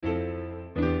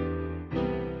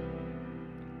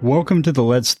Welcome to the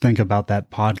Let's Think About That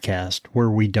podcast,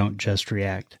 where we don't just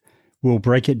react. We'll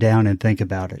break it down and think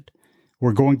about it.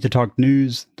 We're going to talk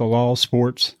news, the law,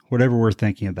 sports, whatever we're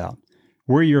thinking about.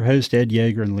 We're your hosts, Ed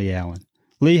Yeager and Lee Allen.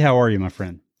 Lee, how are you, my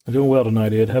friend? I'm doing well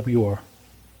tonight, Ed. Hope you are.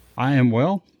 I am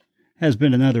well. Has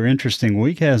been another interesting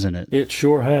week, hasn't it? It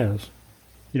sure has.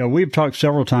 You know, we've talked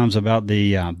several times about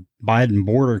the Biden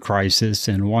border crisis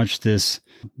and watched this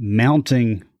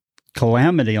mounting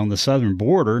calamity on the southern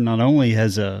border. Not only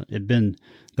has it been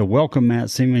the welcome mat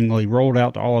seemingly rolled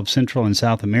out to all of Central and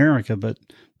South America, but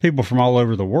people from all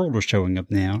over the world are showing up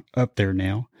there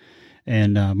now.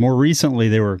 And more recently,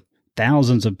 there were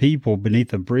thousands of people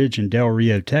beneath a bridge in Del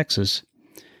Rio, Texas.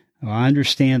 I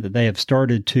understand that they have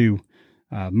started to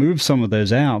move some of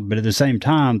those out, but at the same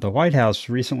time, the White House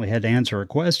recently had to answer a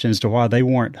question as to why they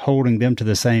weren't holding them to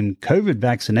the same COVID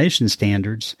vaccination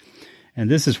standards. And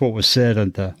this is what was said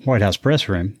at the White House press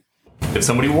room. If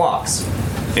somebody walks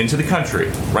into the country,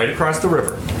 right across the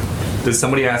river, does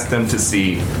somebody ask them to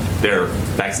see their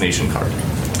vaccination card?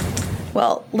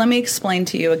 Well, let me explain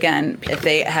to you again. If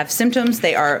they have symptoms,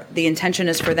 the intention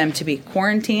is for them to be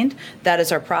quarantined. That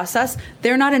is our process.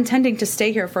 They're not intending to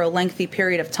stay here for a lengthy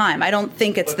period of time. I don't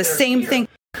think it's the same thing.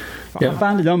 I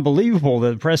find it unbelievable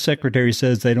that the press secretary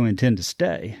says they don't intend to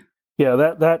stay. Yeah,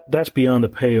 that's beyond the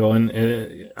pale, and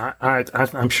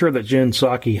I'm sure that Jen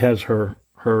Psaki has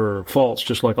her faults,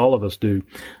 just like all of us do.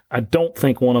 I don't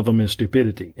think one of them is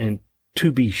stupidity, and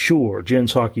to be sure, Jen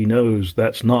Psaki knows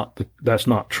that's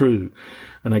not true,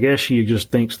 and I guess she just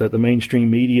thinks that the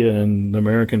mainstream media and the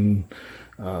American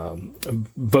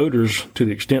voters, to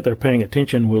the extent they're paying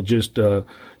attention, will just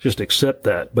accept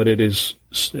that. But if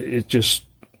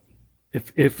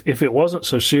it wasn't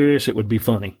so serious, it would be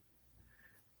funny.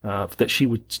 That she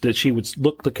would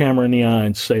look the camera in the eye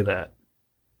and say that.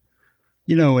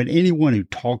 You know, and anyone who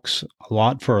talks a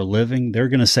lot for a living, they're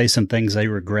going to say some things they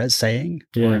regret saying,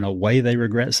 or in a way they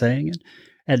regret saying it.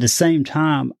 At the same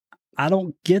time, I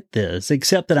don't get this,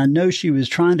 except that I know she was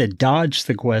trying to dodge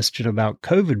the question about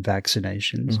COVID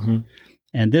vaccinations. Mm-hmm.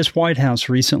 And this White House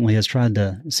recently has tried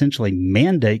to essentially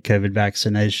mandate COVID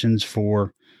vaccinations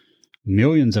for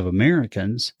millions of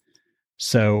Americans.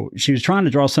 So she was trying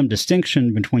to draw some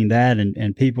distinction between that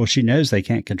and people she knows they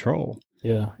can't control.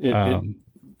 Yeah.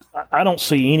 I don't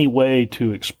see any way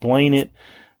to explain it,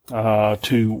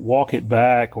 to walk it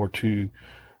back, or to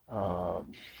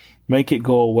make it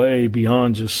go away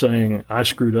beyond just saying, I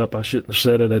screwed up. I shouldn't have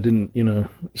said it. I didn't,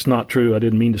 it's not true. I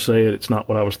didn't mean to say it. It's not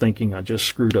what I was thinking. I just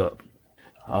screwed up.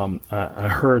 I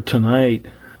heard tonight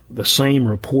the same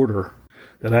reporter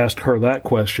that asked her that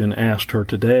question asked her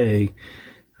today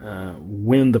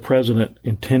when the president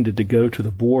intended to go to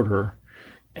the border,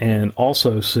 and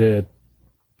also said,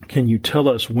 can you tell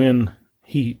us when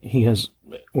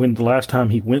when the last time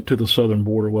he went to the southern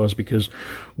border was, because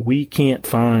we can't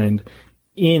find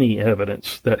any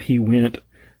evidence that he went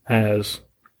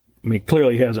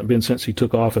clearly he hasn't been since he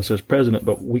took office as president,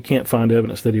 but we can't find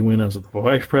evidence that he went as a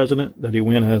vice president, that he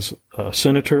went as a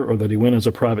senator, or that he went as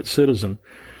a private citizen.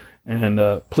 And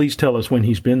please tell us when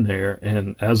he's been there.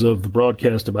 And as of the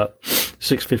broadcast about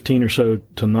 6:15 or so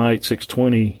tonight,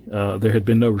 6:20, there had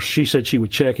been no. She said she would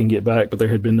check and get back, but there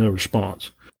had been no response.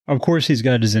 Of course, he's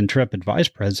got his intrepid vice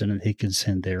president he could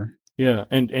send there. Yeah,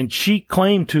 and she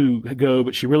claimed to go,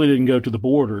 but she really didn't go to the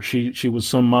border. She was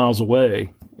some miles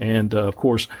away. And of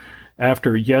course,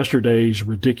 after yesterday's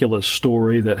ridiculous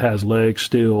story that has legs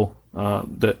still,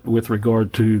 that with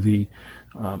regard to the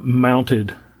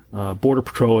mounted Border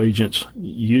Patrol agents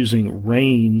using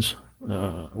reins.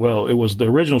 The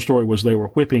original story was they were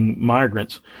whipping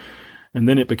migrants, and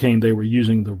then it became they were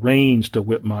using the reins to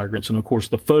whip migrants. And of course,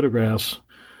 the photographs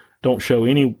don't show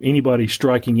anybody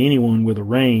striking anyone with a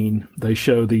rein. They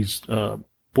show these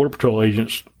Border Patrol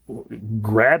agents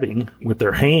grabbing with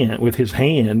his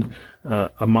hand,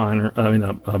 a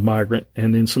migrant,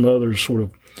 and then some others sort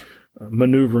of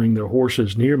maneuvering their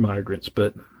horses near migrants.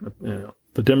 But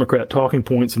the Democrat talking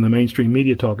points and the mainstream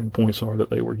media talking points are that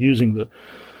they were using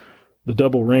the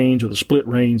double reins or the split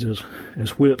reins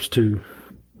as whips to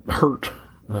hurt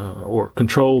or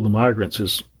control the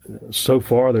migrants. So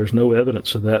far, there's no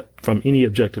evidence of that from any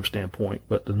objective standpoint.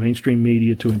 But the mainstream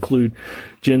media, to include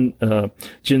Jen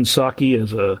Psaki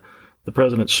as the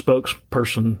president's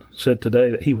spokesperson, said today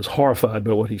that he was horrified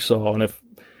by what he saw. And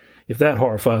if that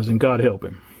horrifies him, God help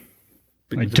him.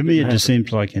 To me, it just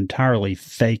seems like entirely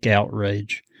fake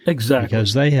outrage. Exactly.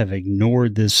 Because they have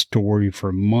ignored this story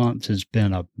for months. It's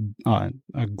been a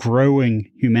growing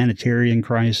humanitarian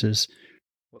crisis.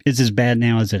 It's as bad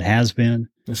now as it has been.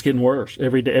 It's getting worse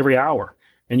every day, every hour.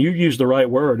 And you use the right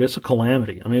word. It's a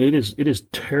calamity. I mean, it is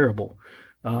terrible.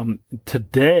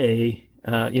 Today,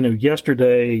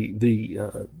 yesterday,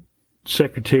 the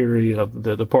Secretary of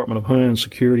the Department of Homeland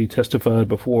Security testified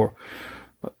before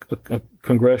a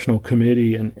congressional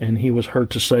committee, and he was heard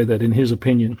to say that, in his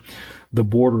opinion, the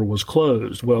border was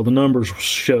closed. Well, the numbers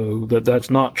show that that's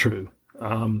not true.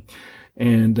 And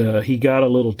he got a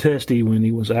little testy when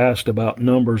he was asked about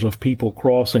numbers of people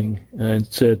crossing, and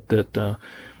said that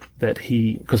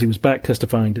because he was back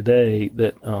testifying today,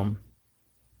 that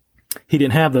he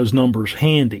didn't have those numbers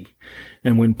handy.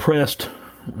 And when pressed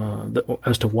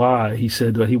as to why, he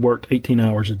said that he worked 18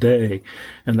 hours a day,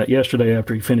 and that yesterday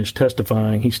after he finished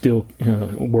testifying, he still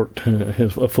worked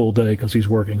a full day because he's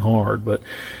working hard. But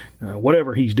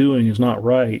whatever he's doing is not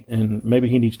right, and maybe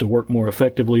he needs to work more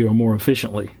effectively or more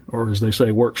efficiently, or as they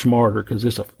say, work smarter, because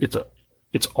it's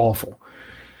awful.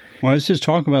 Well, let's just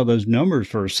talk about those numbers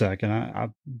for a second. I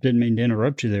didn't mean to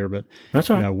interrupt you there, but that's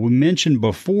all right. We mentioned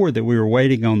before that we were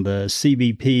waiting on the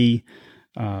CBP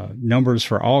numbers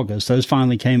for August. Those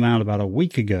finally came out about a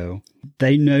week ago.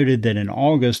 They noted that in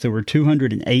August there were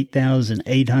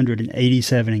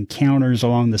 208,887 encounters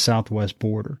along the southwest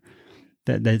border.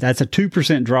 That's a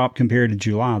 2% drop compared to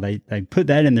July. They put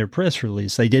that in their press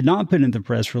release. They did not put in the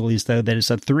press release, though, that it's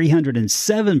a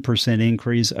 307%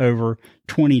 increase over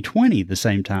 2020, the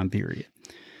same time period.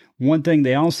 One thing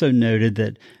they also noted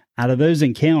that out of those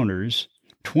encounters,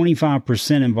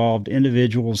 25% involved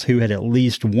individuals who had at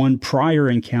least one prior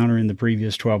encounter in the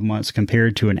previous 12 months,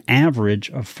 compared to an average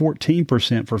of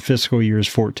 14% for fiscal years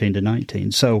 14 to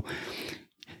 19. So,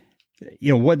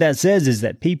 what that says is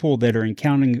that people that are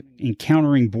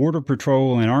encountering Border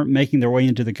Patrol and aren't making their way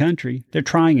into the country, they're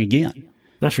trying again.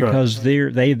 That's right. Because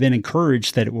they have been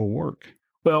encouraged that it will work.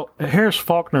 Well, Harris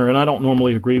Faulkner, and I don't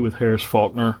normally agree with Harris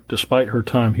Faulkner, despite her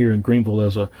time here in Greenville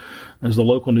as the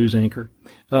local news anchor.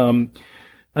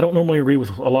 I don't normally agree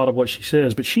with a lot of what she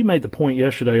says, but she made the point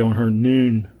yesterday on her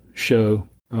noon show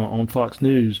on Fox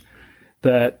News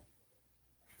that,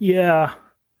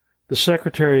 the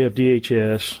Secretary of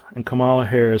DHS and Kamala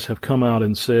Harris have come out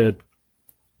and said,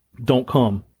 don't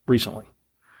come recently.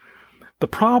 The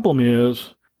problem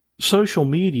is social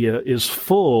media is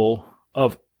full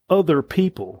of other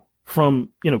people,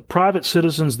 from, private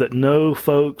citizens that know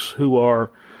folks who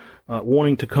are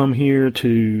wanting to come here,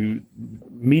 to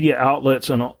media outlets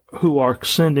and who are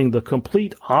sending the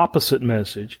complete opposite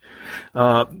message,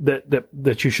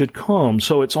 that you should come.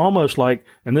 So it's almost like,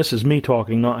 and this is me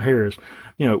talking, not Harris,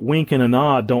 wink and a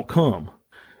nod, don't come.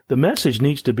 The message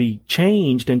needs to be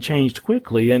changed, and changed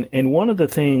quickly. And one of the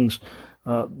things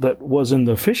that was in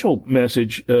the official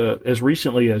message as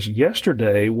recently as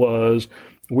yesterday was,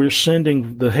 we're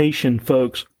sending the Haitian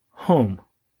folks home.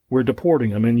 We're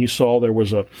deporting them. And you saw there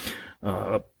was a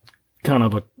kind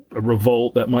of a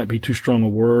revolt, that might be too strong a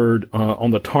word,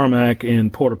 on the tarmac in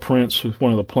Port-au-Prince with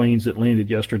one of the planes that landed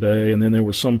yesterday. And then there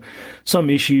was some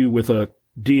issue with a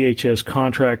DHS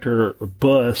contractor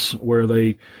bus where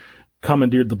they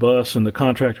commandeered the bus and the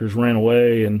contractors ran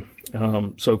away, and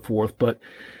so forth. But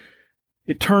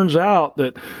it turns out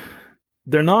that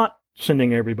they're not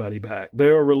sending everybody back. They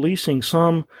are releasing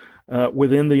some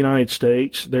within the United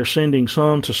States. They're sending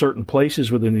some to certain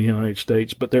places within the United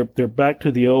States, but they're back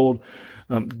to the old,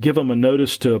 give them a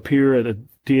notice to appear at a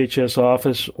DHS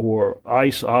office or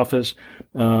ICE office,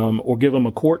 or give them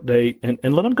a court date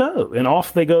and let them go. And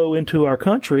off they go into our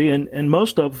country. And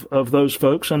most of those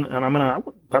folks, and I mean,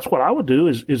 that's what I would do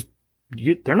is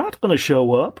they're not going to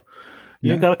show up.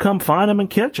 You've got to come find them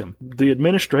and catch them. The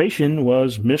administration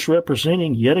was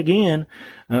misrepresenting yet again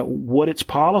what its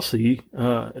policy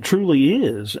truly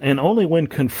is. And only when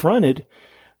confronted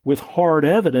with hard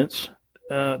evidence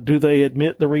do they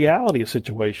admit the reality of the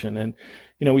situation. And,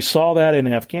 we saw that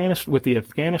in Afghanistan with the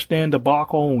Afghanistan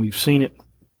debacle, and we've seen it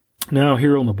now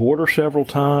here on the border several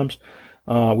times.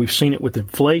 We've seen it with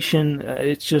inflation.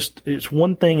 It's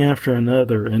one thing after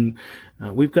another. And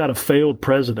we've got a failed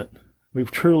president. We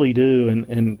truly do,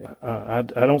 and I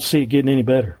don't see it getting any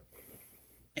better.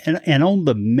 And on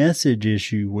the message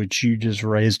issue, which you just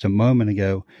raised a moment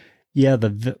ago,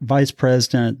 the vice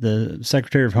president, the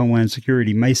Secretary of Homeland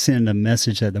Security may send a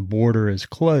message that the border is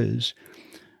closed,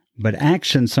 but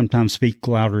actions sometimes speak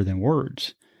louder than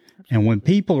words. And when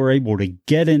people are able to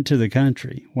get into the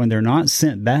country, when they're not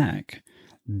sent back,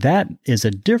 that is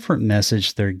a different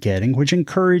message they're getting, which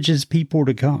encourages people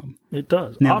to come. It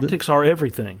does. Now, optics are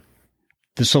everything.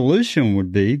 The solution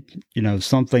would be,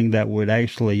 something that would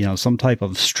actually, some type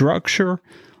of structure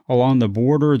along the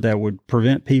border that would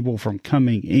prevent people from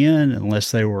coming in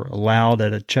unless they were allowed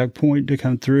at a checkpoint to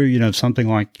come through, something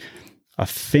like a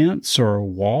fence or a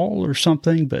wall or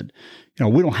something. But,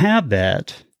 we don't have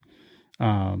that.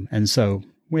 And so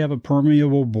we have a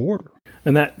permeable border.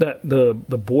 And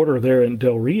the border there in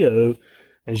Del Rio,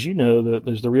 as you know,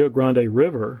 there's the Rio Grande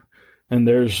River, and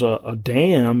there's a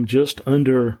dam just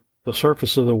under the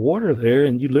surface of the water there,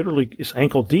 and you literally, it's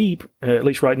ankle deep, at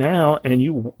least right now,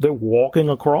 and they're walking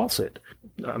across it.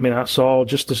 I mean, I saw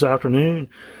just this afternoon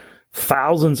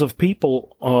thousands of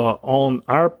people on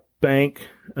our bank,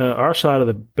 our side of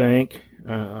the bank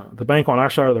on our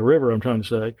side of the river, I'm trying to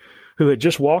say, who had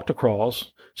just walked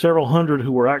across, several hundred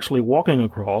who were actually walking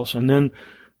across, and then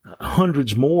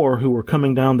hundreds more who were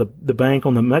coming down the bank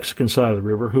on the Mexican side of the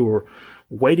river who were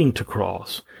waiting to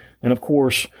cross. And of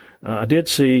course, I did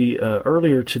see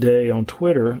earlier today on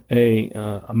Twitter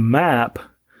a map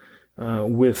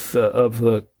with of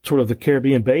the sort of the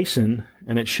Caribbean basin,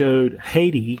 and it showed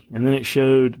Haiti, and then it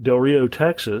showed Del Rio,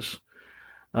 Texas,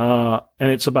 and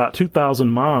it's about 2,000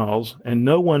 miles, and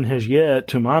no one has yet,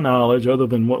 to my knowledge, other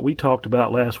than what we talked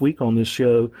about last week on this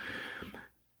show,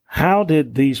 how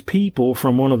did these people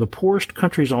from one of the poorest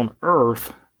countries on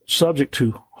earth, subject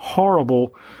to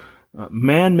horrible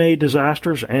man-made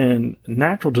disasters and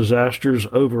natural disasters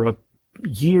over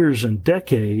years and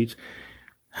decades,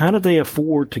 how did they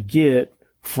afford to get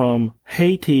from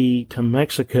Haiti to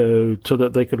Mexico so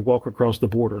that they could walk across the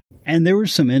border? And there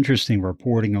was some interesting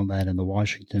reporting on that in the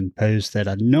Washington Post, that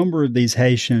a number of these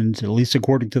Haitians, at least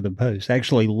according to the Post,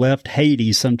 actually left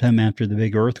Haiti sometime after the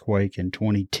big earthquake in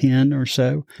 2010 or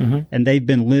so. Mm-hmm. And they've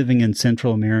been living in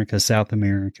Central America, South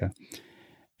America.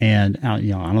 And, I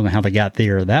don't know how they got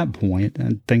there at that point,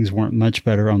 and things weren't much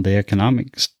better on the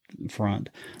economic front.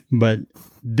 But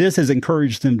this has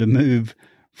encouraged them to move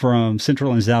from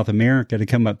Central and South America to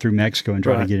come up through Mexico and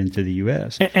try to get into the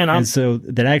U.S. And so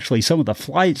that actually some of the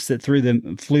flights that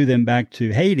flew them back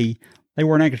to Haiti, they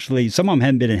weren't actually, some of them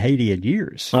hadn't been in Haiti in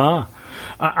years.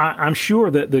 I'm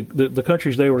sure that the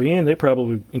countries they were in, they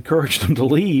probably encouraged them to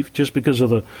leave just because of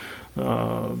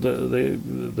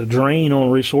the drain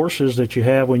on resources that you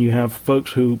have when you have folks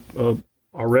who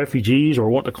are refugees or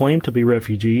want to claim to be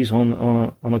refugees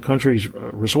on a country's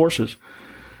resources.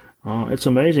 It's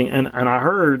amazing. And I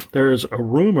heard there's a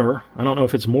rumor, I don't know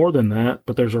if it's more than that,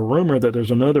 but there's a rumor that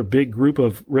there's another big group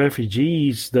of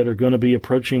refugees that are going to be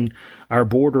approaching our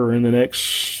border in the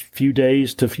next few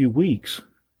days to few weeks.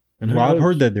 And I've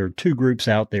heard that there are two groups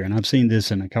out there, and I've seen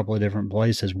this in a couple of different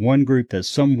places. One group that's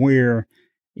somewhere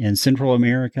in Central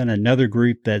America, and another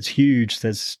group that's huge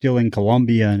that's still in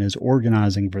Colombia and is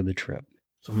organizing for the trip.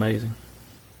 It's amazing.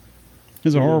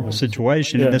 It's a horrible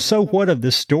situation. Yeah. And the so what of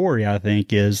this story, I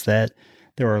think, is that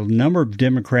there are a number of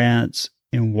Democrats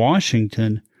in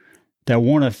Washington that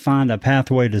want to find a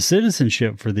pathway to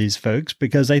citizenship for these folks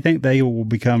because they think they will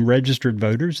become registered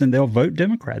voters and they'll vote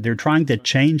Democrat. They're trying to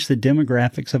change the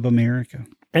demographics of America.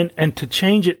 And to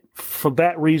change it for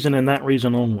that reason and that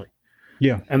reason only.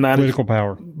 Yeah, and that political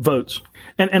power. Votes.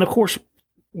 And of course,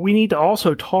 we need to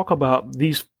also talk about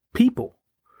these people,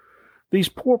 these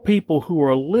poor people who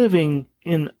are living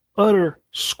in utter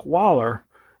squalor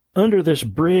under this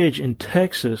bridge in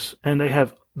Texas, and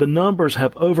the numbers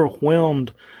have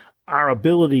overwhelmed our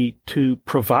ability to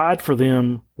provide for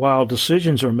them while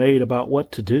decisions are made about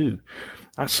what to do.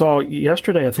 I saw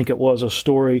yesterday, I think it was, a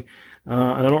story, and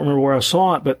I don't remember where I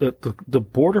saw it, but the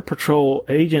Border Patrol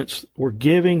agents were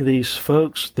giving these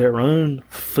folks their own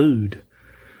food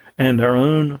and their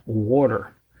own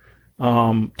water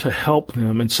to help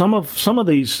them. And some of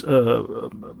these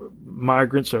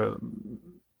migrants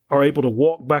are able to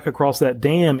walk back across that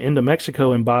dam into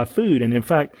Mexico and buy food. And in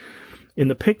fact, in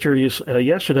the picture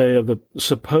yesterday of the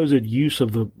supposed use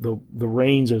of the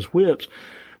reins as whips,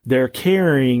 they're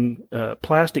carrying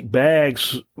plastic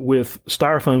bags with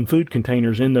styrofoam food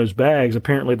containers in those bags.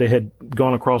 Apparently, they had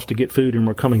gone across to get food and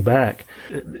were coming back.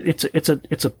 It's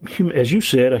as you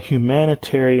said, a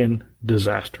humanitarian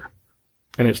disaster,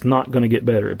 and it's not going to get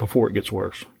better before it gets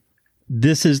worse.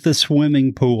 This is the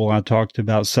swimming pool I talked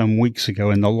about some weeks ago.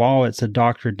 In the law, it's a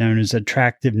doctrine known as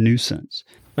attractive nuisance.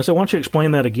 So why don't you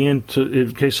explain that again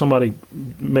in case somebody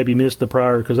maybe missed the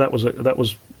prior, because that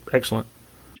was excellent.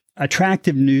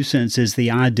 Attractive nuisance is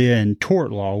the idea in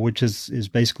tort law, which is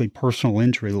basically personal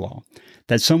injury law,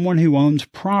 that someone who owns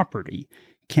property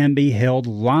can be held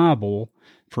liable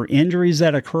for injuries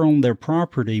that occur on their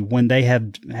property when they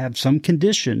have some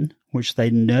condition which they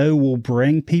know will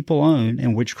bring people on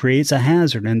and which creates a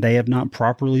hazard, and they have not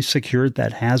properly secured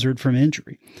that hazard from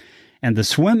injury. And the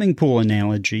swimming pool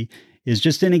analogy is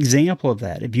just an example of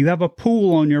that. If you have a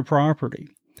pool on your property,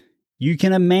 you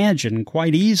can imagine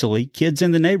quite easily kids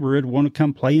in the neighborhood want to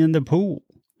come play in the pool,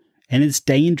 and it's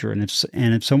dangerous.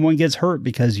 And if someone gets hurt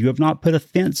because you have not put a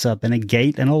fence up and a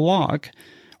gate and a lock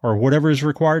or whatever is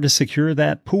required to secure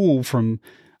that pool from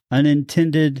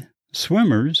unintended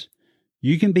swimmers,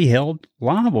 you can be held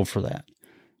liable for that.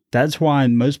 That's why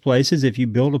in most places, if you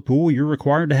build a pool, you're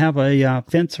required to have a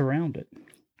fence around it.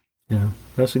 Yeah,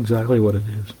 that's exactly what it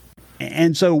is.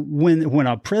 And so when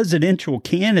a presidential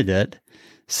candidate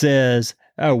says,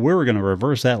 oh, we're going to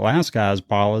reverse that last guy's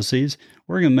policies,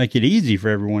 we're going to make it easy for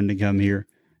everyone to come here,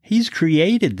 he's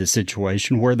created the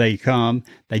situation where they come,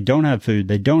 they don't have food,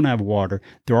 they don't have water,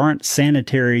 there aren't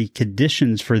sanitary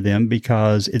conditions for them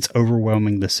because it's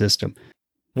overwhelming the system.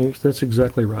 That's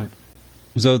exactly right.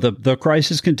 So the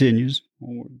crisis continues.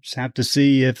 We'll just have to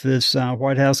see if this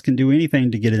White House can do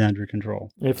anything to get it under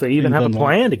control. If they even have a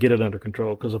plan to get it under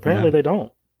control, because apparently they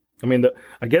don't. I mean,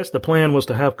 I guess the plan was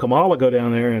to have Kamala go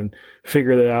down there and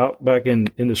figure that out back in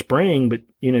the spring. But,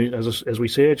 you know, as we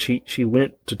said, she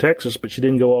went to Texas, but she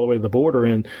didn't go all the way to the border.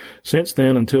 And since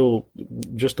then, until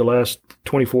just the last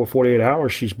 24, 48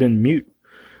 hours, she's been mute.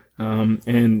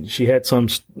 And she had some,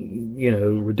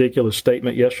 ridiculous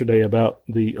statement yesterday about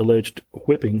the alleged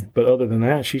whipping. But other than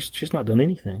that, she's not done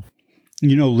anything.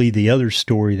 You know, Lee, the other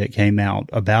story that came out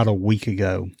about a week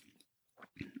ago,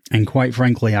 and quite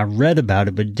frankly, I read about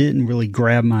it, but didn't really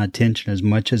grab my attention as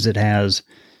much as it has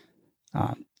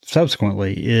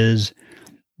subsequently, is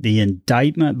the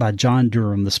indictment by John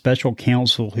Durham, the special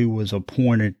counsel who was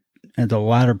appointed at the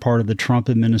latter part of the Trump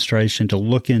administration to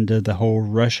look into the whole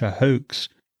Russia hoax,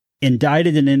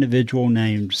 indicted an individual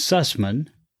named Sussman,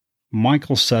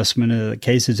 Michael Sussman. The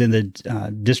case is in the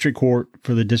district court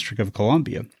for the District of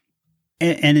Columbia,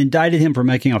 and indicted him for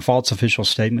making a false official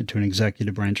statement to an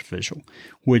executive branch official,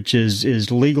 which is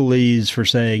legalese for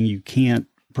saying you can't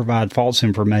provide false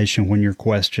information when you're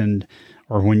questioned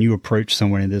or when you approach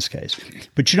someone in this case.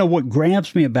 But you know what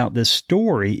grabs me about this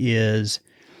story is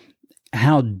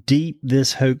how deep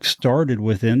this hoax started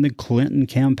within the Clinton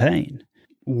campaign.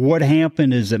 What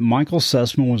happened is that Michael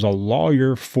Sussman was a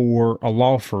lawyer for a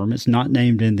law firm. It's not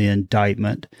named in the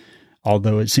indictment,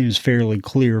 although it seems fairly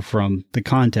clear from the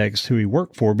context who he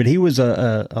worked for. But he was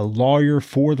a lawyer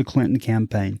for the Clinton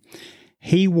campaign.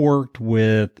 He worked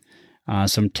with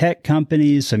some tech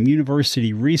companies, some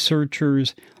university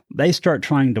researchers. They start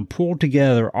trying to pull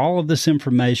together all of this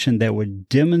information that would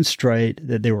demonstrate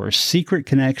that there were secret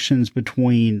connections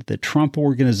between the Trump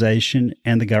organization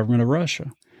and the government of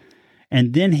Russia.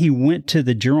 And then he went to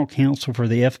the general counsel for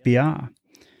the FBI,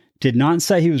 did not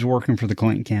say he was working for the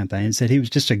Clinton campaign, said he was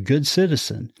just a good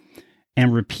citizen,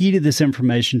 and repeated this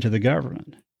information to the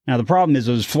government. Now, the problem is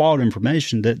it was flawed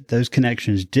information, that those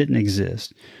connections didn't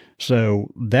exist.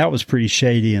 So that was pretty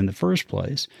shady in the first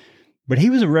place. But he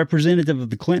was a representative of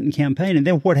the Clinton campaign. And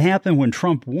then what happened when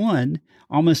Trump won,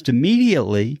 almost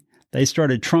immediately, they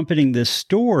started trumpeting this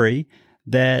story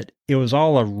that it was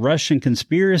all a Russian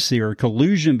conspiracy or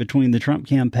collusion between the Trump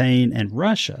campaign and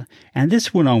Russia. And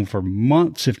this went on for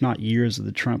months, if not years, of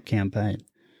the Trump campaign.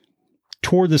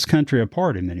 Tore this country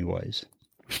apart in many ways.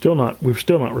 We've still not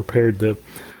repaired the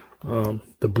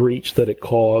breach that it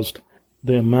caused.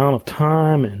 The amount of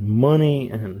time and money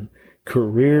and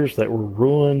careers that were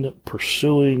ruined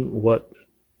pursuing what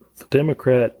the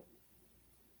Democrat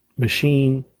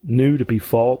machine knew to be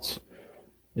false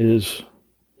is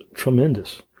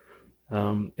tremendous.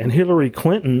 And Hillary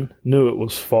Clinton knew it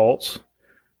was false.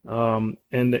 And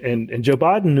Joe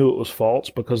Biden knew it was false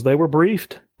because they were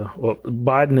briefed. Well,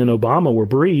 Biden and Obama were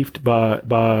briefed by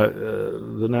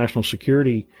the national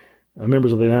security,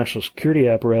 members of the national security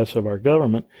apparatus of our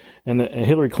government. And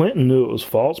Hillary Clinton knew it was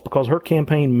false because her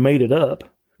campaign made it up,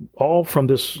 all from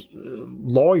this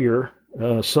lawyer,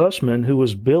 Sussman, who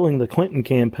was billing the Clinton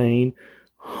campaign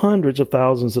hundreds of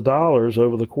thousands of dollars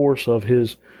over the course of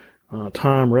his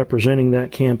time representing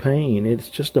that campaign. It's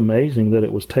just amazing that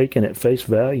it was taken at face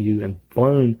value and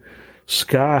blown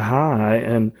sky high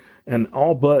and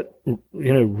all but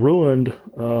ruined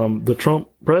the Trump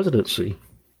presidency.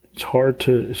 It's hard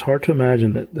to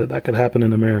imagine that could happen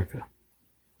in America.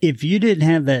 If you didn't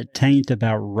have that taint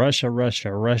about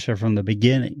Russia from the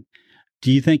beginning,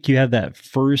 do you think you have that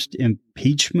first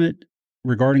impeachment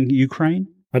regarding Ukraine?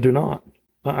 I do not.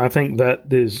 I think that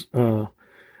is.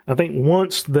 I think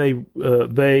once they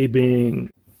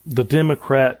being the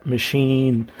Democrat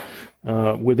machine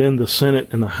within the Senate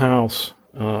and the House,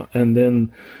 and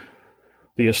then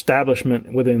the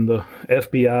establishment within the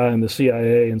FBI and the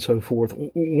CIA and so forth,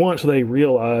 once they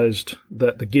realized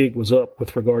that the gig was up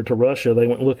with regard to Russia, they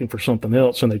went looking for something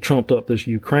else, and they trumped up this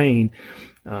Ukraine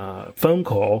phone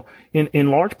call, in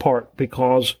large part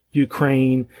because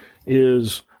Ukraine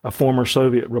is a former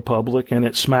Soviet republic, and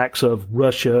it smacks of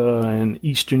Russia and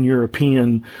Eastern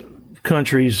European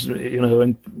countries,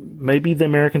 and maybe the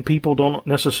American people don't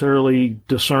necessarily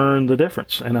discern the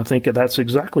difference. And I think that's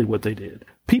exactly what they did.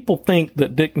 People think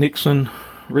that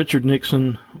Richard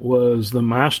Nixon, was the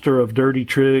master of dirty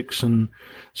tricks and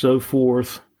so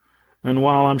forth. And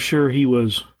while I'm sure he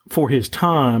was, for his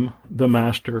time, the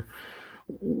master,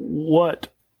 what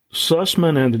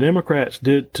Sussman and the Democrats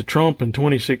did to Trump in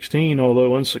 2016,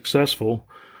 although unsuccessful,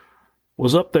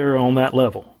 was up there on that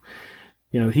level.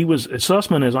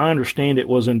 Sussman, as I understand it,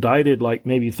 was indicted like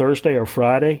maybe Thursday or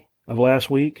Friday of last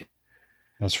week.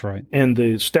 That's right. And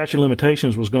the statute of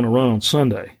limitations was going to run on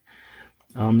Sunday.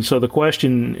 So the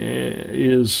question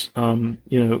is,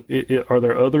 are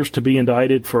there others to be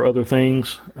indicted for other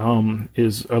things?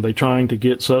 Are they trying to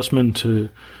get Sussman to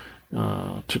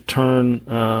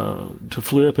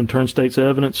flip and turn state's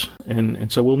evidence?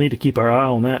 And so we'll need to keep our eye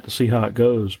on that to see how it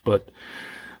goes. But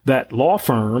that law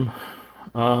firm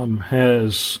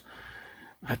has,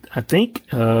 I think,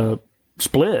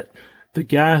 split. The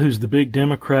guy who's the big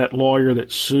Democrat lawyer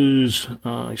that sued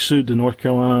the North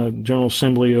Carolina General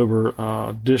Assembly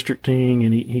over districting,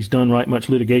 and he's done right much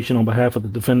litigation on behalf of the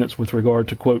defendants with regard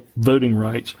to, quote, voting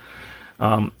rights.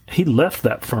 He left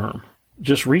that firm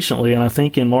just recently, and I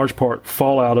think in large part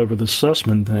fallout over the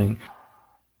Sussman thing.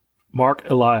 Mark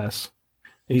Elias,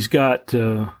 he's got...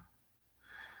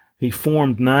 He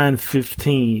formed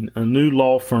 915, a new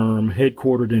law firm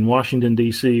headquartered in Washington,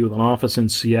 D.C., with an office in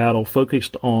Seattle,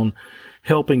 focused on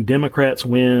helping Democrats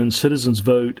win, citizens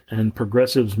vote, and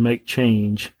progressives make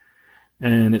change.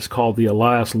 And it's called the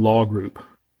Elias Law Group.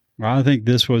 Well, I think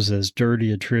this was as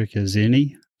dirty a trick as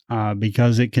any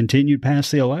because it continued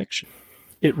past the election.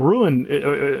 It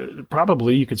ruined,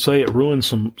 probably you could say it ruined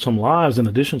some lives in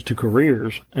addition to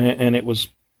careers, and it was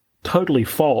totally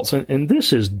false. And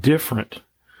this is different,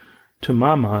 to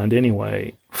my mind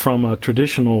anyway, from a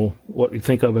traditional, what you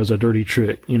think of as a dirty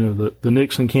trick. The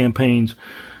Nixon campaigns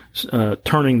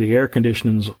turning the air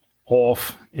conditionings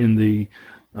off in the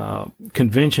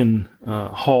convention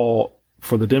hall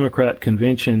for the Democrat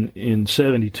convention in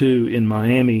 72 in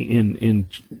Miami in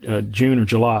June or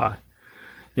July.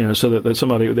 So that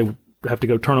they would have to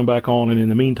go turn them back on, and in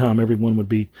the meantime, everyone would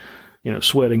be,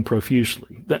 sweating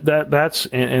profusely. That's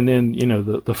and then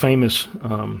the famous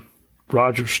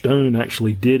Roger Stone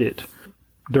actually did it,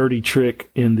 dirty trick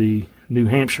in the New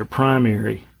Hampshire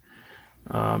primary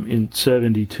in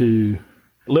 72.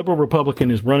 Liberal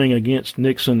Republican is running against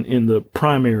Nixon in the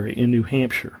primary in New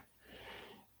Hampshire.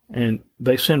 And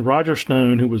they send Roger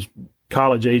Stone, who was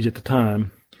college age at the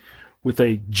time, with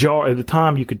a jar. At the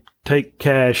time, you could take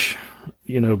cash,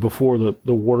 before the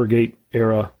Watergate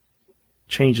era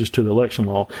changes to the election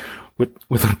law,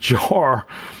 with a jar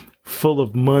full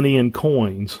of money and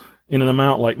coins in an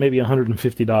amount like maybe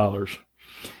 $150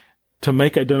 to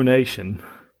make a donation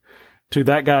to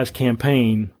that guy's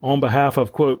campaign on behalf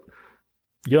of, quote,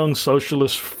 Young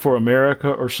Socialists for America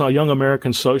or Young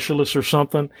American Socialists or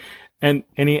something. And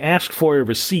he asked for a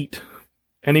receipt,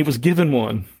 and he was given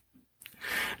one.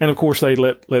 And of course they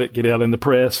let it get out in the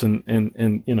press, and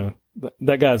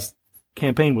that guy's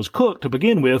campaign was cooked to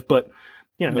begin with, but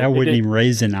that wouldn't even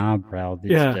raise an eyebrow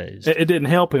these days. It didn't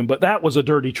help him, but that was a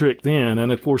dirty trick then.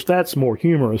 And of course that's more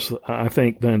humorous, I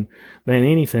think, than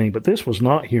anything. But this was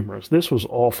not humorous. This was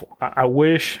awful. I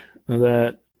wish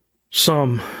that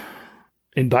some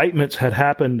indictments had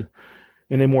happened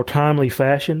in a more timely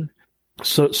fashion,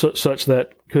 such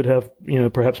that could have,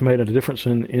 perhaps made a difference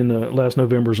in last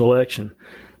November's election,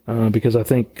 because I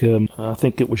think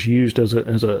it was used as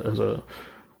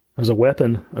a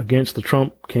weapon against the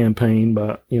Trump campaign.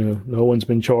 But no one's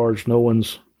been charged, no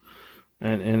one's,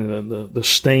 and the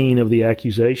stain of the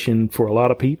accusation for a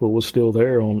lot of people was still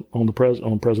there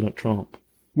on President Trump.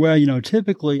 Well,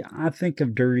 typically I think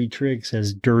of dirty tricks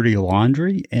as dirty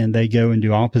laundry, and they go and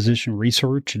do opposition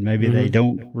research, and maybe they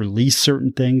don't release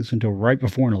certain things until right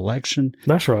before an election.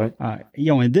 That's right.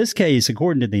 In this case,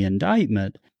 according to the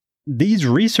indictment, these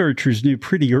researchers knew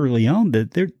pretty early on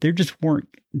that there just weren't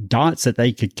dots that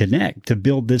they could connect to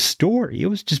build this story. It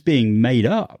was just being made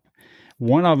up.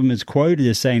 One of them is quoted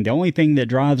as saying, the only thing that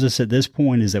drives us at this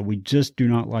point is that we just do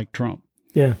not like Trump.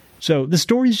 Yeah. So the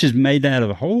story's just made out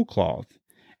of whole cloth.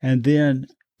 And then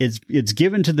it's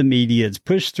given to the media, it's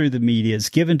pushed through the media, it's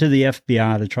given to the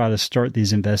FBI to try to start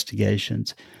these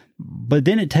investigations. But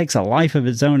then it takes a life of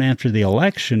its own after the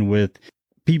election with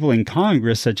people in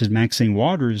Congress, such as Maxine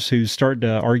Waters, who start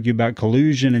to argue about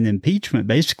collusion and impeachment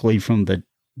basically from the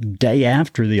day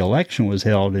after the election was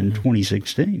held in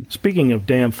 2016. Speaking of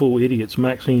damn fool idiots,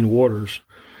 Maxine Waters,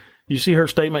 you see her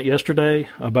statement yesterday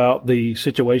about the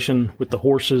situation with the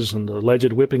horses and the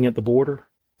alleged whipping at the border?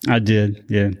 I did,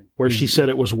 yeah. Where she said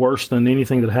it was worse than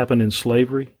anything that happened in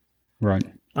slavery. Right.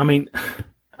 I mean,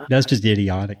 that's just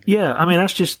idiotic. Yeah, I mean,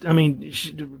 that's just, I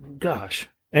mean, gosh.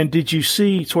 And did you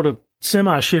see, sort of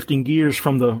semi-shifting gears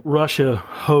from the Russia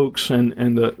hoax and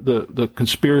the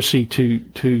conspiracy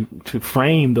to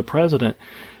frame the president?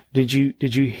 Did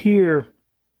you hear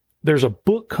there's a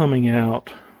book coming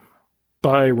out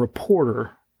by a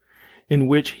reporter in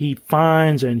which he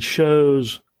finds and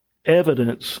shows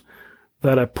evidence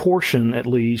that a portion, at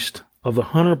least, of the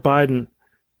Hunter Biden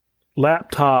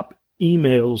laptop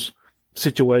emails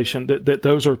situation, that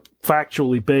those are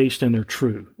factually based and they're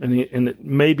true, and that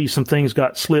maybe some things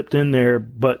got slipped in there,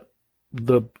 but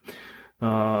the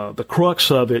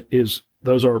crux of it is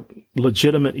those are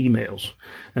legitimate emails.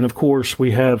 And of course,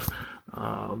 we have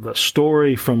the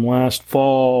story from last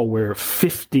fall where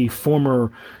 50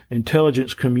 former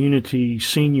intelligence community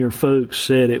senior folks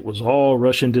said it was all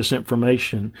Russian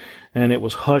disinformation, and it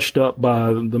was hushed up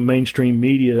by the mainstream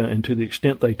media, and to the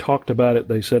extent they talked about it,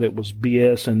 they said it was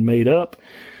BS and made up.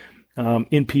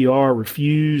 NPR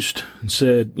refused and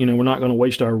said, we're not going to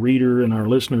waste our readers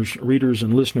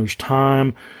and listeners'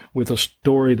 time with a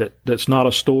story that's not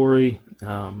a story.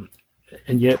 And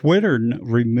yet Twitter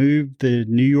removed the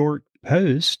New York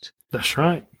Post. That's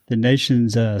right. The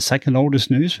nation's second oldest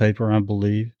newspaper, I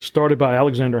believe. Started by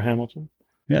Alexander Hamilton.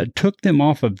 Yeah, it took them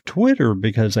off of Twitter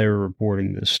because they were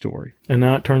reporting this story. And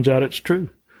now it turns out it's true.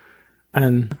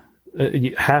 And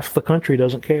half the country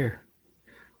doesn't care.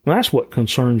 And that's what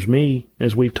concerns me,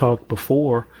 as we've talked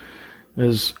before,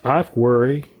 is I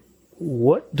worry,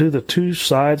 what do the two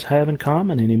sides have in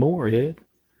common anymore, Ed?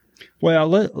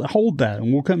 Well, hold that,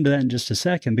 and we'll come to that in just a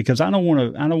second, because I don't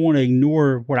want to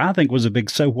ignore what I think was a big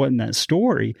so what in that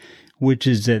story, which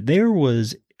is that there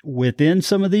was within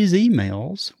some of these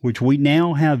emails, which we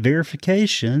now have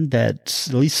verification that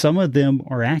at least some of them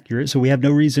are accurate, so we have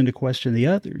no reason to question the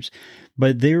others.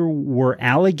 But there were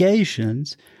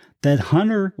allegations that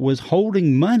Hunter was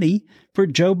holding money for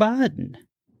Joe Biden.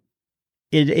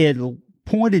 It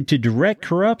pointed to direct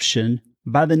corruption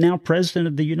by the now president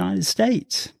of the United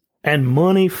States. And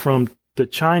money from the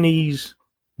Chinese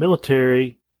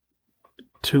military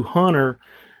to Hunter.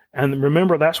 And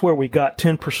remember, that's where we got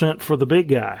 10% for the big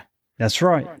guy. That's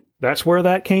right. That's where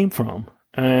that came from.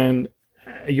 And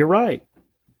you're right.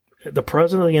 The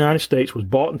president of the United States was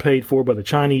bought and paid for by the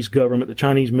Chinese government, the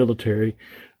Chinese military.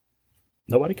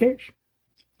 Nobody cares.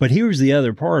 But here's the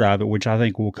other part of it, which I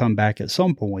think will come back at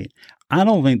some point. I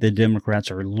don't think the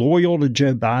Democrats are loyal to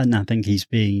Joe Biden. I think he's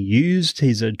being used.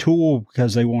 He's a tool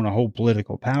because they want to hold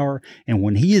political power. And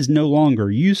when he is no longer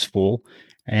useful,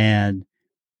 and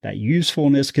that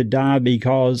usefulness could die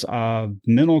because of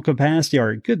mental capacity,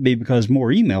 or it could be because more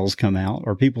emails come out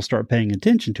or people start paying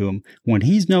attention to him. When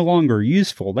he's no longer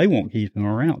useful, they won't keep him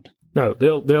around. No,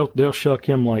 they'll shuck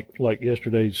him like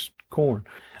yesterday's corn.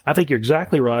 I think you're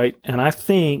exactly right. And I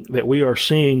think that we are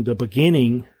seeing the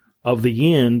beginning of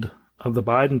the end of the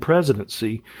Biden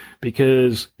presidency,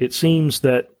 because it seems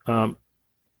that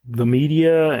the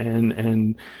media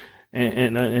and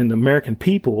the American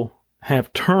people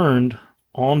have turned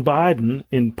on Biden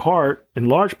in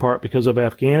large part because of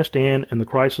Afghanistan and the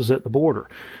crisis at the border.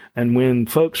 And when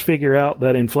folks figure out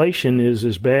that inflation is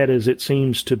as bad as it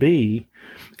seems to be,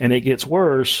 and it gets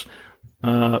worse,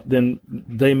 then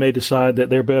they may decide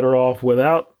that they're better off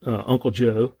without Uncle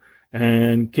Joe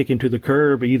and kick him to the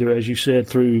curb, either, as you said,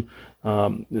 through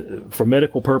for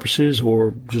medical purposes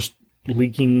or just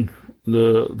leaking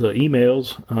the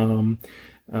emails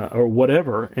or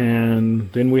whatever.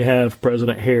 And then we have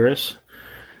President Harris,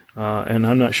 and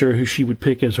I'm not sure who she would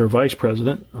pick as her vice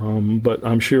president, but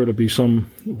I'm sure it'll be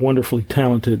some wonderfully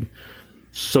talented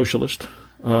socialist.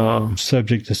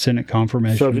 Subject to Senate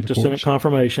confirmation. Subject to Senate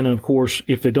confirmation. And of course,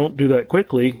 if they don't do that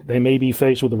quickly, they may be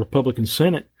faced with a Republican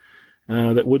Senate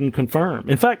that wouldn't confirm.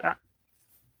 In fact,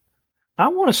 I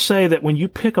want to say that when you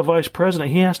pick a vice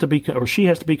president, he has to be, or she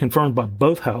has to be confirmed by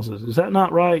both houses. Is that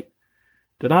not right?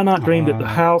 Did I not dream that the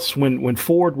House, when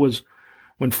Ford was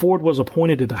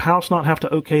appointed, did the House not have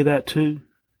to okay that too?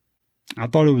 I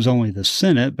thought it was only the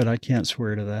Senate, but I can't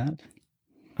swear to that.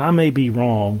 I may be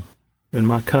wrong, and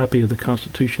my copy of the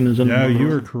Constitution is in the No,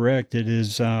 you are correct. It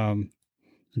is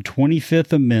the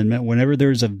 25th Amendment. Whenever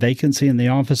there is a vacancy in the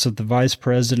office of the vice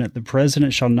president, the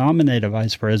president shall nominate a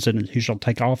vice president who shall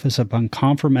take office upon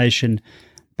confirmation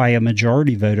by a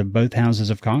majority vote of both houses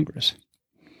of Congress.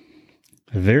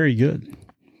 Very good.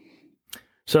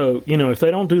 So, if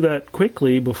they don't do that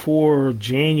quickly before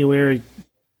January,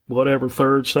 whatever,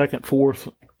 3rd, 2nd,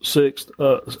 4th,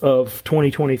 6th of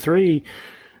 2023,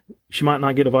 she might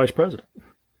not get a vice president,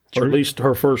 or at least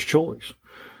her first choice.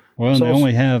 Well, and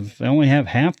they only have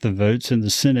half the votes in the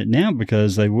Senate now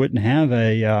because they wouldn't have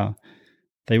a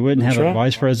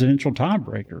vice presidential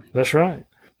tiebreaker. That's right.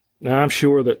 Now I'm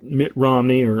sure that Mitt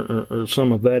Romney or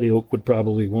some of that ilk would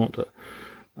probably want to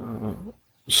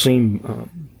seem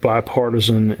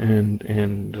bipartisan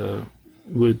and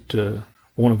would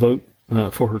want to vote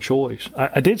for her choice.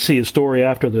 I did see a story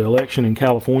after the election in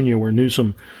California where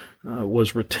Newsom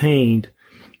was retained.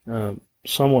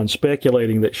 Someone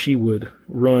speculating that she would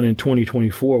run in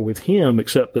 2024 with him,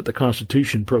 except that the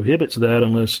Constitution prohibits that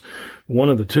unless one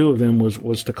of the two of them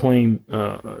was to claim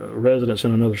residence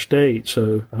in another state.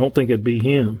 So I don't think it'd be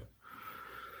him.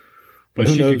 But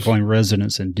she could claim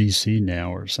residence in D.C.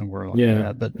 now or somewhere like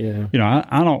that. But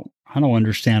I don't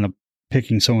understand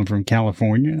picking someone from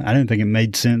California. I didn't think it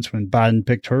made sense when Biden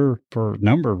picked her for a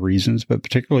number of reasons, but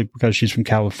particularly because she's from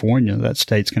California. That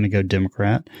state's going to go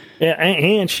Democrat. Yeah,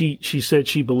 and she said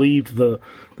she believed the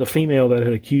female that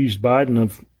had accused Biden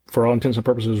of, for all intents and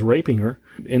purposes, raping her.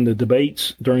 In the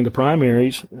debates during the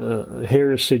primaries,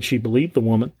 Harris said she believed the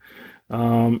woman.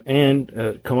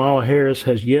 And Kamala Harris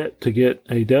has yet to get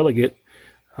a delegate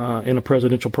in a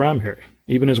presidential primary,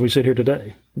 even as we sit here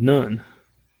today. None.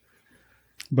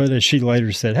 But as she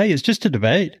later said, hey, it's just a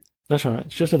debate. That's right.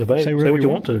 It's just a debate. Say what you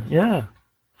want to. Yeah.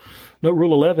 No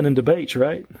Rule 11 in debates,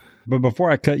 right? But before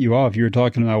I cut you off, you were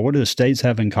talking about what do the states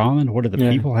have in common? What do the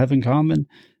people have in common?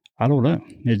 I don't know.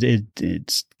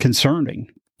 It's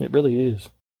concerning. It really is.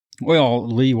 Well,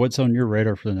 Lee, what's on your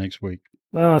radar for the next week?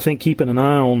 Well, I think keeping an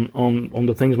eye on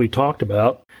the things we talked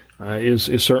about is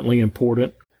certainly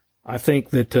important. I think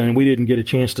that and we didn't get a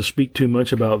chance to speak too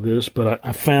much about this, but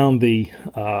I found the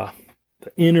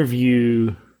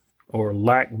interview, or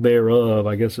lack thereof,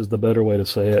 I guess is the better way to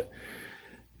say it,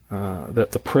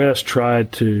 that the press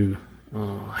tried to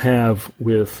have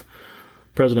with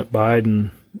President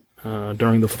Biden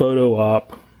during the photo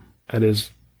op at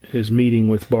his meeting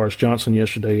with Boris Johnson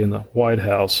yesterday in the White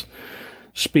House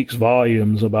speaks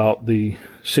volumes about the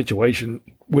situation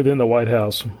within the White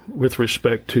House with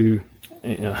respect to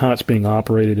how it's being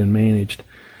operated and managed.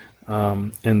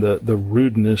 And the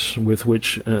rudeness with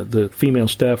which the female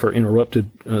staffer interrupted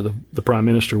the prime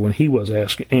minister when he was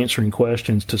answering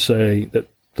questions to say that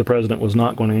the president was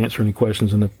not going to answer any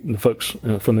questions and the folks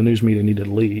from the news media needed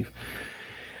to leave.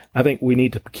 I think we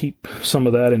need to keep some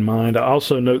of that in mind. I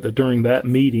also note that during that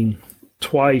meeting,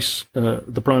 twice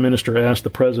the prime minister asked the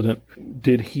president,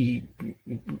 did he,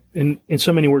 in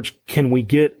so many words, can we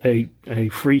get a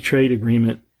free trade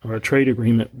agreement or a trade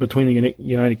agreement between the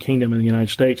United Kingdom and the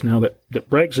United States now that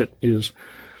Brexit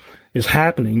is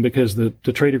happening, because the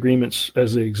trade agreements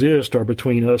as they exist are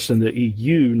between us and the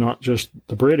EU, not just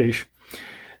the British.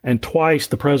 And twice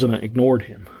the president ignored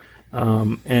him.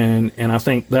 And I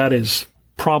think that is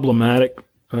problematic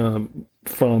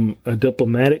from a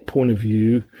diplomatic point of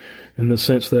view, in the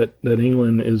sense that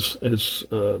England is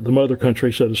the mother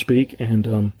country, so to speak,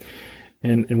 and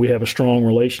we have a strong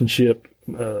relationship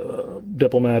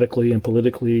diplomatically and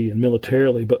politically and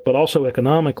militarily, but also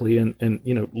economically. And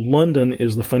London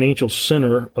is the financial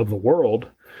center of the world,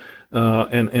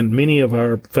 and many of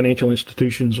our financial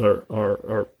institutions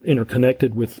are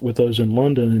interconnected with those in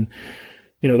London.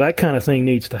 And that kind of thing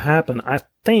needs to happen. I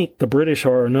think the British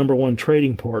are our number one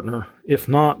trading partner, if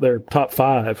not their top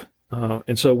five,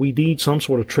 and so we need some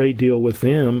sort of trade deal with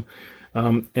them.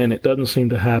 And it doesn't seem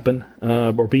to happen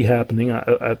or be happening.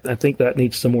 I think that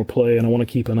needs some more play, and I want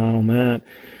to keep an eye on that.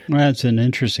 Well, that's an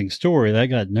interesting story. That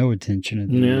got no attention in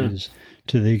the news.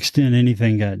 To the extent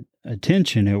anything got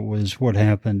attention, it was what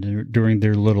happened during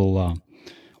their little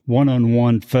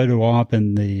one-on-one photo op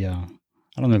in the, I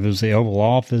don't know if it was the Oval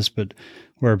Office, but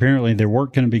where apparently there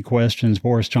weren't going to be questions.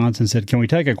 Boris Johnson said, can we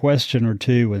take a question or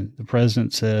two? And the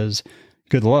president says,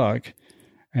 good luck.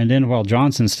 And then while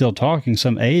Johnson's still talking,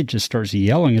 some aide just starts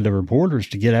yelling at the reporters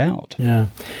to get out. Yeah.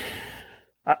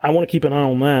 I want to keep an eye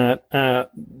on that.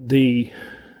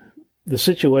 The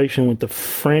situation with the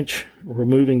French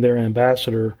removing their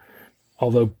ambassador,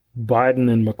 although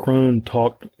Biden and Macron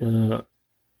talked, I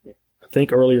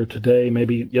think earlier today,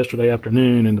 maybe yesterday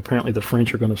afternoon, and apparently the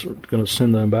French are going to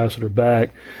send the ambassador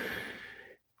back,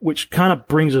 which kind of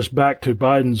brings us back to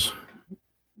Biden's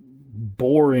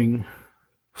boring,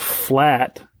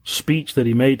 flat speech that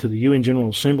he made to the UN General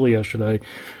Assembly yesterday,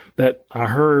 that I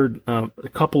heard a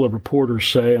couple of reporters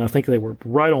say, and I think they were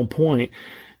right on point.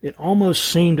 It almost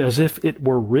seemed as if it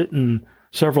were written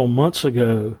several months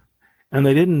ago, and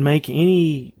they didn't make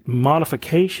any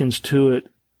modifications to it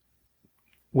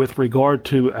with regard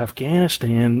to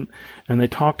Afghanistan. And they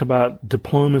talked about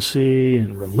diplomacy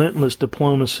and relentless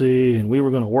diplomacy, and we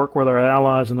were going to work with our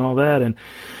allies and all that. And,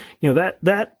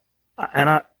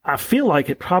 I feel like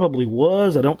it probably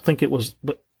was. I don't think it was,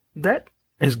 but that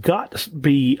has got to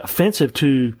be offensive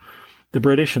to the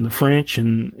British and the French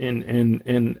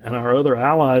and our other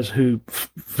allies who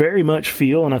very much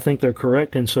feel, and I think they're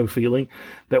correct in so feeling,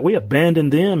 that we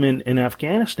abandoned them in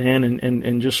Afghanistan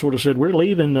and just sort of said, we're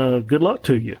leaving, good luck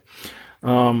to you.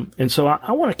 And so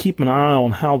I want to keep an eye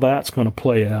on how that's going to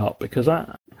play out, because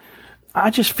I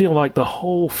just feel like the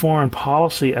whole foreign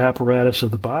policy apparatus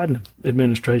of the Biden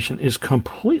administration is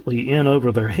completely in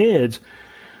over their heads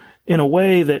in a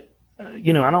way that,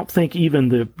 I don't think even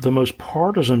the most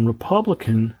partisan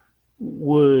Republican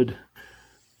would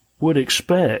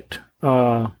expect.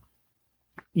 I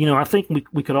think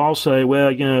we could all say,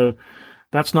 well,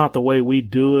 that's not the way we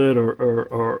do it,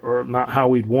 or not how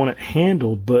we'd want it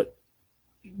handled. But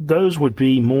those would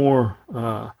be more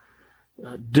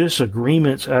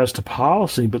disagreements as to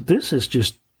policy. But this is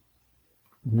just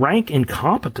rank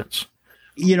incompetence.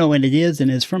 And it is, and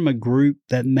it's from a group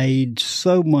that made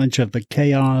so much of the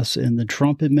chaos in the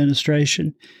Trump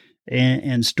administration,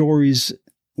 and stories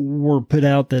were put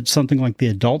out that something like the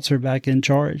adults are back in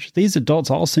charge. These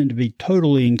adults all seem to be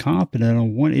totally incompetent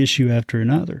on one issue after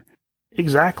another.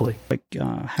 Exactly.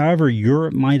 However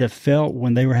Europe might have felt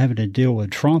when they were having to deal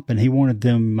with Trump and he wanted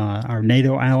them, our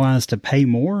NATO allies, to pay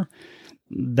more,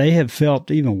 they have felt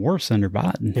even worse under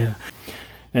Biden. Yeah.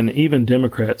 And even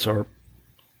Democrats are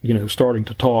starting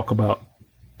to talk about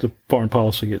the foreign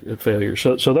policy at failure.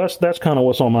 So that's kind of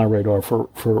what's on my radar for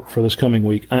this coming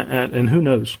week. And who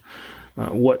knows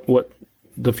what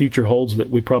the future holds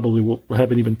that we probably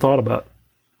haven't even thought about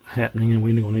happening, and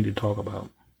we will need to talk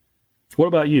about. What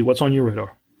about you? What's on your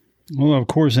radar? Well, of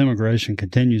course, immigration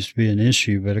continues to be an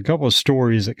issue, but a couple of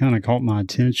stories that kind of caught my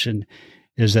attention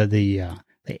is that the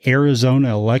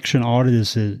Arizona election audit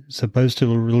is supposed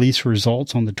to release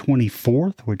results on the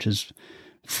 24th, which is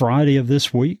Friday of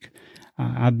this week.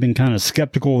 I've been kind of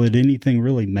skeptical that anything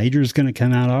really major is going to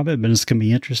come out of it, but it's going to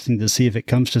be interesting to see if it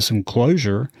comes to some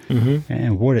closure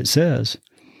and what it says.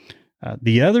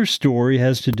 The other story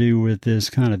has to do with this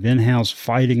kind of in-house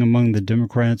fighting among the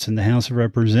Democrats in the House of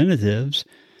Representatives.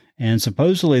 And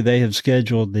supposedly they have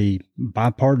scheduled the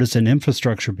bipartisan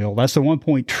infrastructure bill. That's the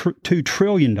 $1.2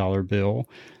 trillion bill.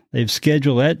 They've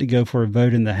scheduled that to go for a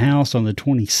vote in the House on the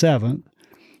 27th.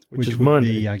 Which is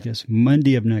Monday. Be, I guess,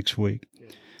 Monday of next week.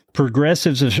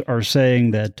 Progressives are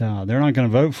saying that they're not going to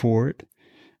vote for it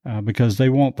because they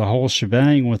want the whole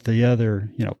shebang with the other,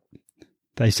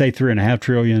 they say $3.5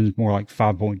 trillion, more like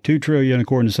 $5.2 trillion,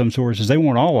 according to some sources. They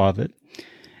want all of it.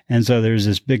 And so there's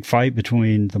this big fight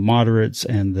between the moderates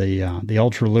and the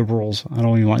ultra liberals. I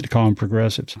don't even like to call them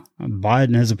progressives.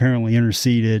 Biden has apparently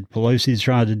interceded. Pelosi's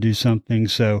tried to do something.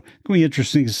 So it's going to be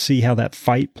interesting to see how that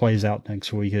fight plays out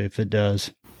next week, if it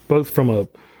does. Both from a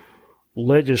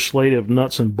legislative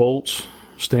nuts and bolts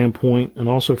standpoint and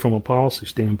also from a policy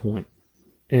standpoint.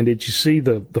 And did you see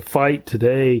the fight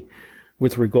today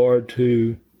with regard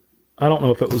to, I don't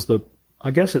know if it was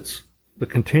I guess it's the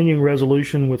continuing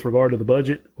resolution with regard to the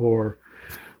budget, or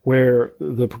where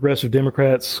the progressive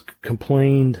Democrats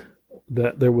complained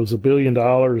that there was $1 billion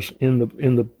in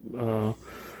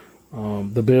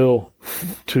the bill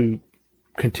to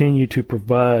continue to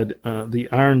provide the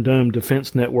Iron Dome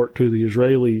defense network to the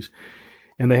Israelis,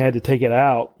 and they had to take it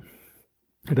out.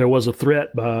 There was a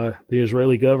threat by the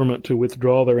Israeli government to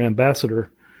withdraw its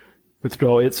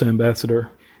ambassador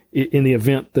in the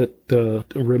event that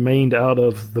remained out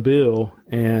of the bill.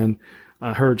 And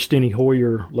I heard Steny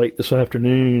Hoyer late this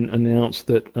afternoon announce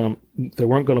that they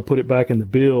weren't going to put it back in the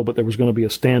bill, but there was going to be a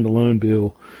standalone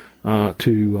bill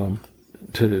to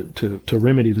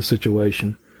remedy the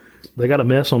situation. They got a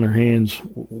mess on their hands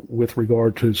with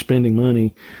regard to spending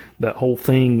money. That whole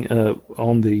thing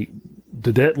on the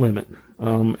debt limit.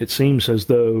 It seems as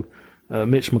though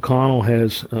Mitch McConnell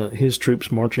has his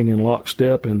troops marching in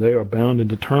lockstep, and they are bound and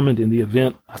determined in the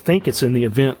event. I think it's in the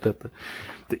event that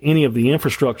any of the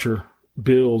infrastructure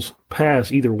bills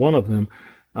pass, either one of them,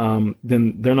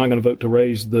 then they're not going to vote to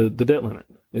raise the debt limit.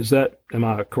 Am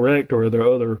I correct, or are there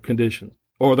other conditions?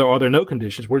 Or are there no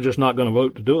conditions? We're just not going to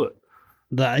vote to do it.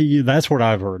 That's what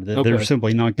I've heard. That They're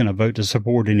simply not going to vote to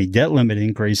support any debt limit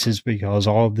increases because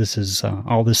all this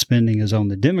spending is on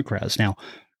the Democrats. Now,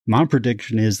 my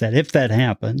prediction is that if that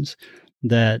happens,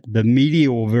 that the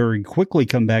media will very quickly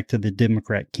come back to the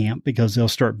Democrat camp because they'll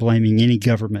start blaming any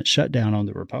government shutdown on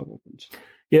the Republicans.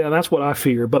 Yeah, that's what I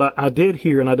fear. But I did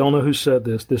hear, and I don't know who said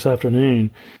this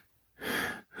afternoon,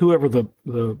 whoever the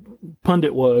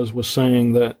pundit was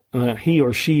saying that he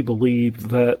or she believed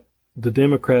that the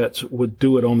Democrats would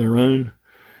do it on their own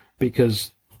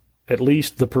because at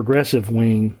least the progressive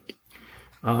wing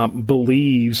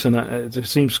believes, and it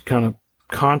seems kind of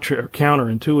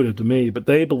counterintuitive to me, but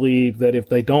they believe that if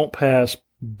they don't pass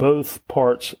both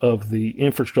parts of the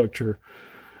infrastructure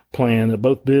plan,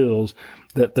 both bills,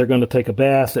 that they're going to take a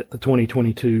bath at the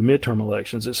 2022 midterm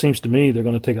elections. It seems to me they're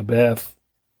going to take a bath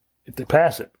if they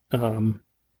pass it.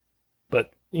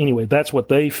 But anyway, that's what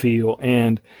they feel.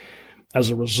 And as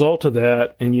a result of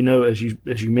that, and as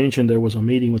you mentioned, there was a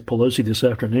meeting with Pelosi this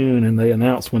afternoon, and they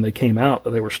announced when they came out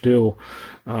that they were still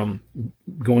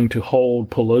going to hold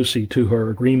Pelosi to her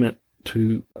agreement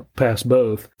to pass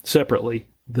both separately,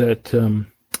 that the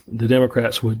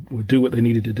Democrats would do what they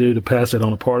needed to do to pass it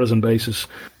on a partisan basis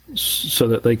so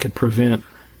that they could prevent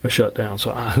a shutdown.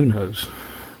 So who knows?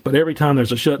 But every time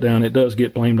there's a shutdown, it does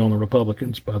get blamed on the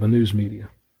Republicans by the news media.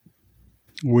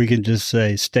 We can just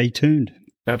say, stay tuned.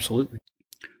 Absolutely.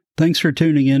 Thanks for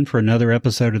tuning in for another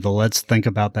episode of the Let's Think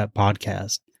About That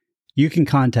podcast. You can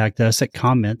contact us at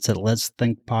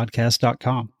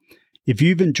comments@letsthinkpodcast.com. If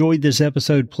you've enjoyed this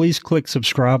episode, please click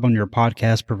subscribe on your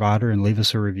podcast provider and leave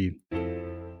us a review.